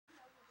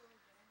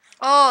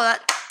Oh,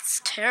 that's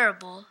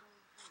terrible.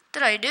 What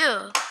did I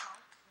do?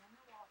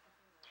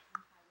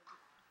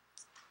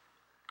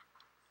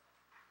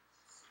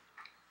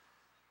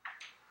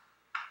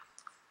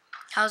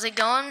 How's it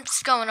going?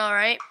 It's going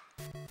alright.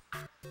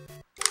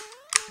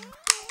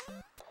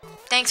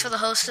 Thanks for the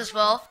host as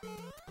well.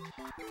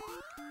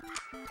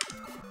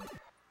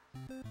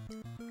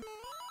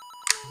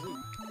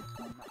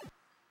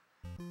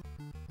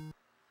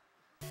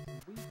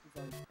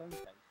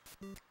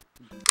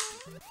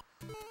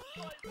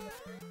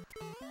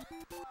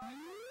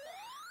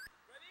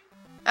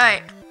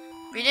 Alright,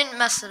 we didn't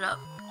mess it up.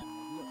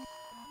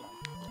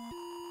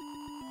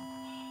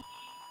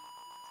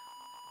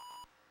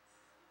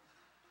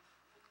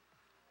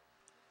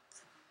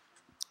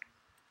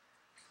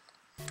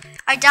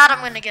 I doubt I'm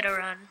gonna get a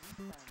run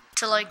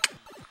to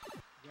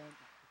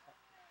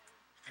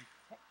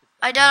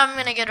I doubt I'm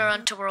gonna get a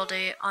run to World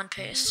 8 on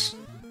pace.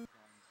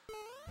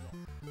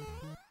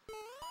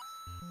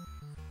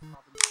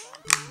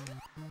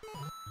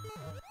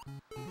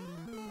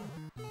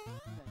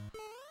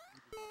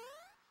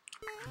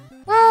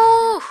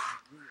 Woo!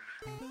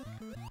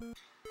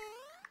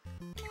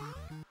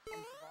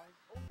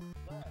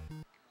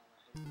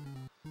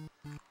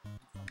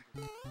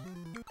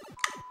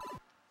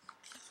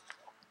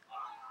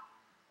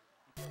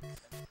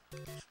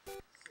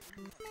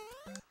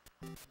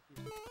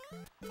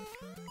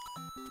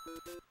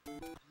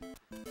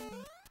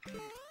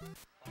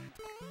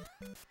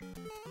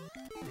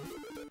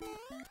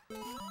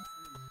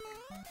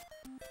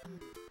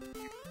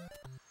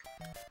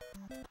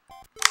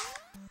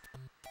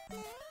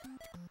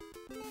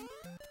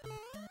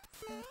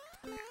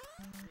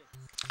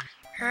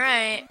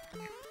 Alright,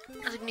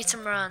 I need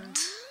some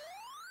runs.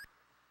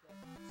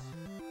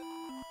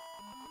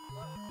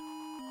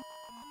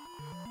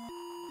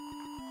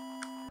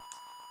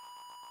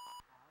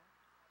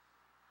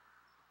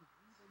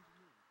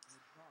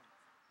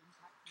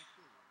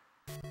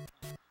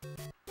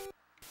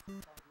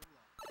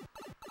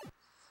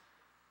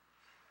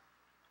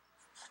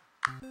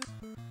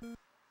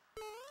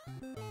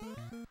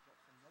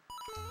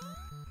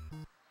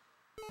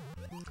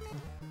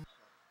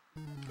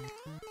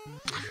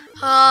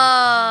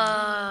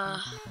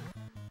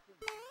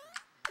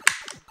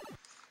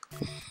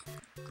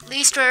 At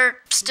least we're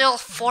still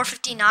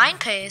 4:59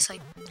 pace, I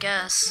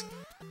guess.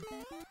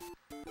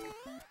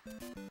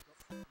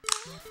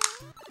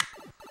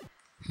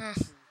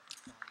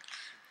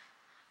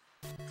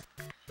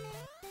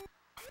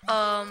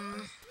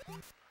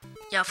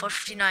 Yeah,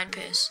 4:59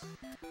 pace.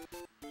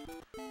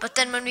 But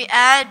then when we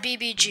add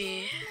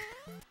BBG,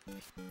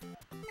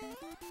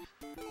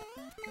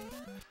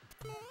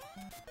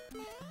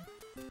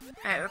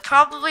 alright, we're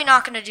probably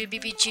not gonna do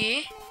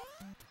BBG.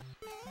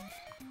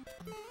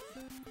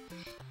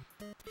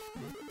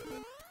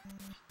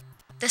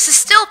 This is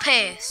still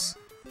pace.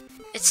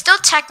 It's still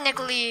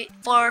technically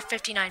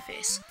 4:59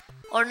 pace.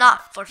 Or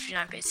not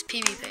 4:59 pace,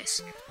 PB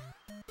pace.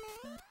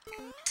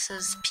 This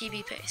is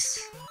PB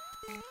pace.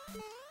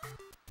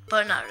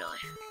 But not really.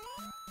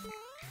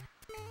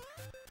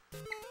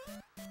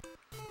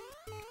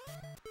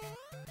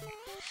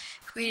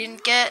 We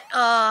didn't get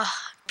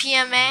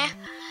PMA.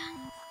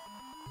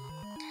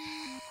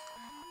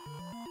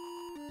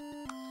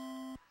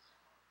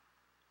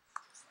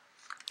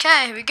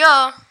 Okay, here we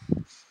go.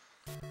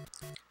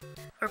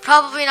 We're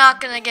probably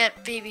not gonna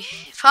get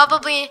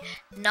probably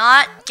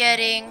not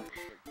getting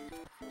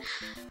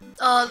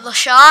the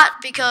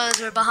shot because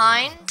we're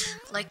behind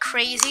like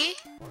crazy.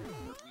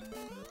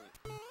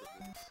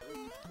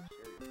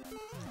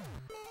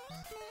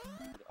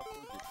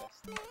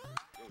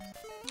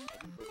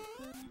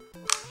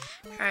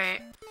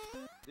 Alright.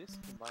 This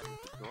combined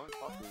with the growing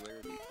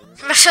popularity of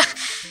the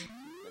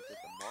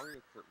Mario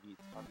Kart Wii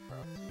time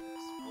trial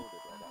exploded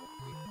right out of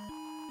the gate.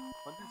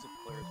 Hundreds of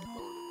players have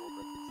lowered the world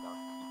records down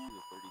for each of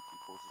the 32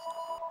 courses in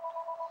the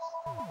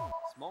game.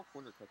 Small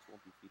corner cuts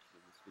won't be featured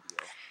in this video.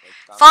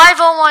 Like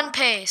 501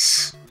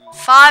 pace.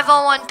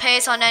 501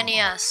 pace on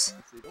NES.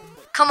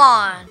 Come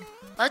on.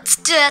 Let's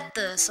get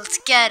this. Let's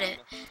get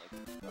it.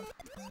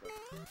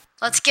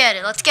 Let's get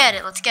it. Let's get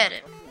it. Let's get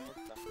it.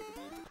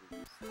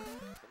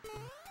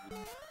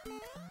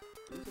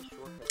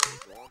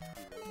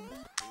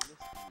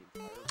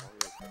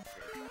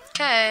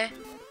 Okay.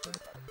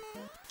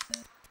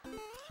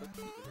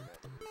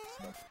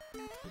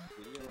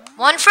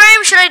 One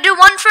frame? Should I do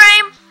one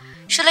frame?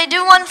 Should I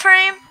do one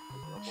frame?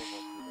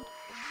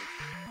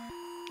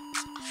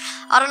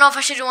 I don't know if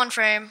I should do one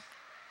frame.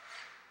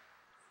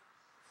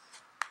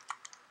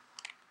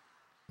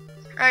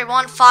 Alright,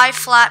 1.5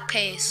 flat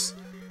pace.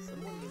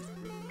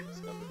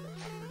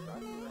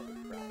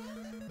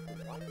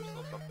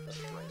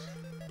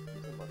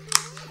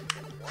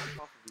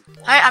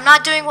 Alright, I'm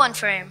not doing one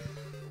frame.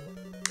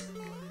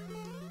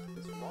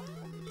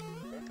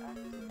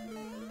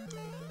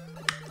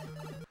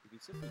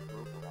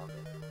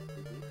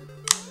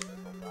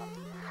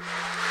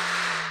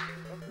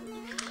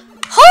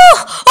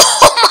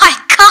 Oh my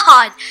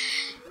god!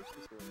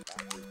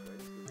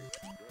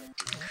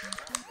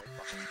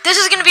 This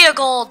is gonna be a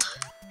gold.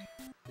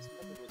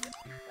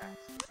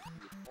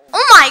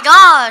 Oh my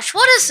gosh,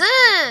 what is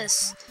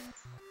this?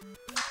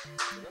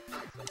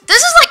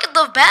 This is like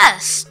the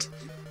best.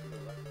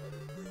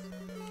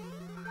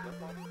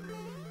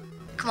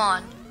 Come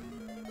on.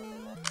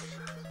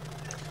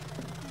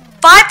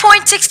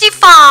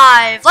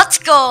 5.65. Let's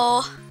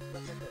go.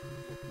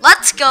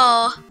 Let's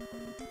go.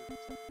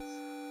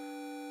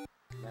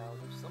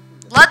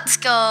 Let's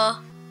go.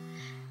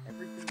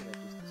 Everything that I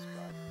just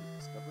described was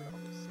discovered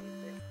on the same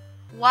day.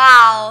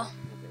 Wow.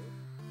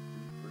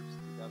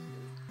 The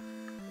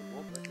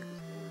world record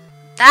was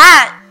lowered.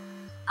 That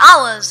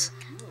was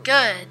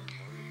good.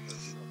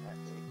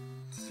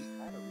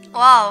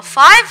 Wow,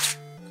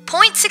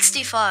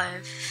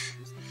 5.65.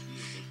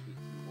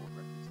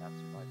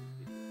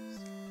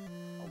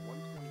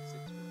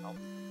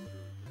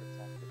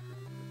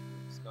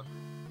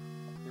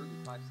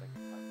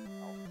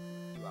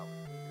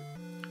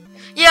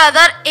 Yeah,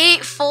 that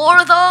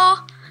 8.4 though.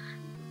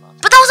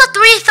 But that was a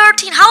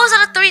 3.13. How was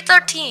that a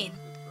 3.13?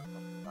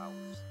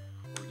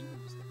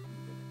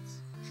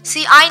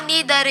 See, I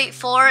need that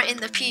 8.4 in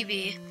the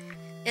PB.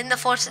 In the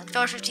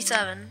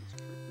 457.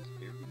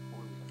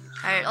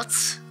 Alright,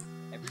 let's...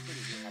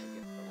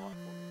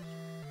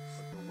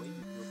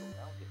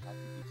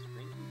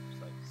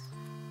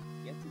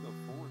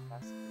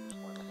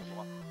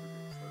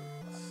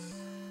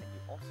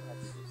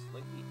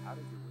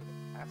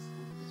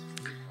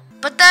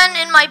 But then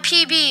in my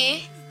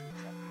PB,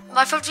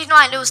 my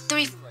 59, it was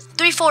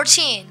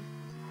 3.14.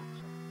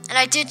 And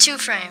I did 2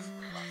 frame.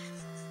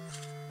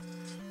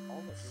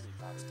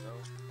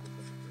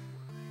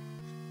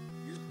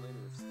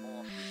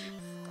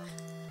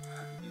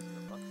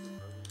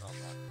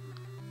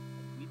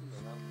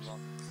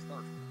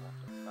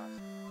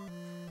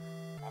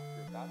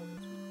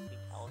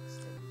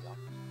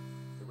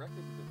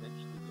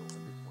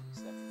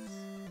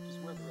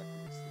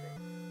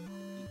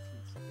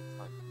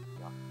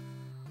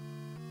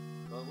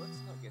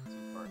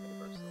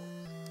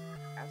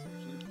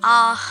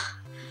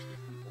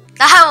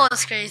 That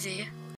was crazy.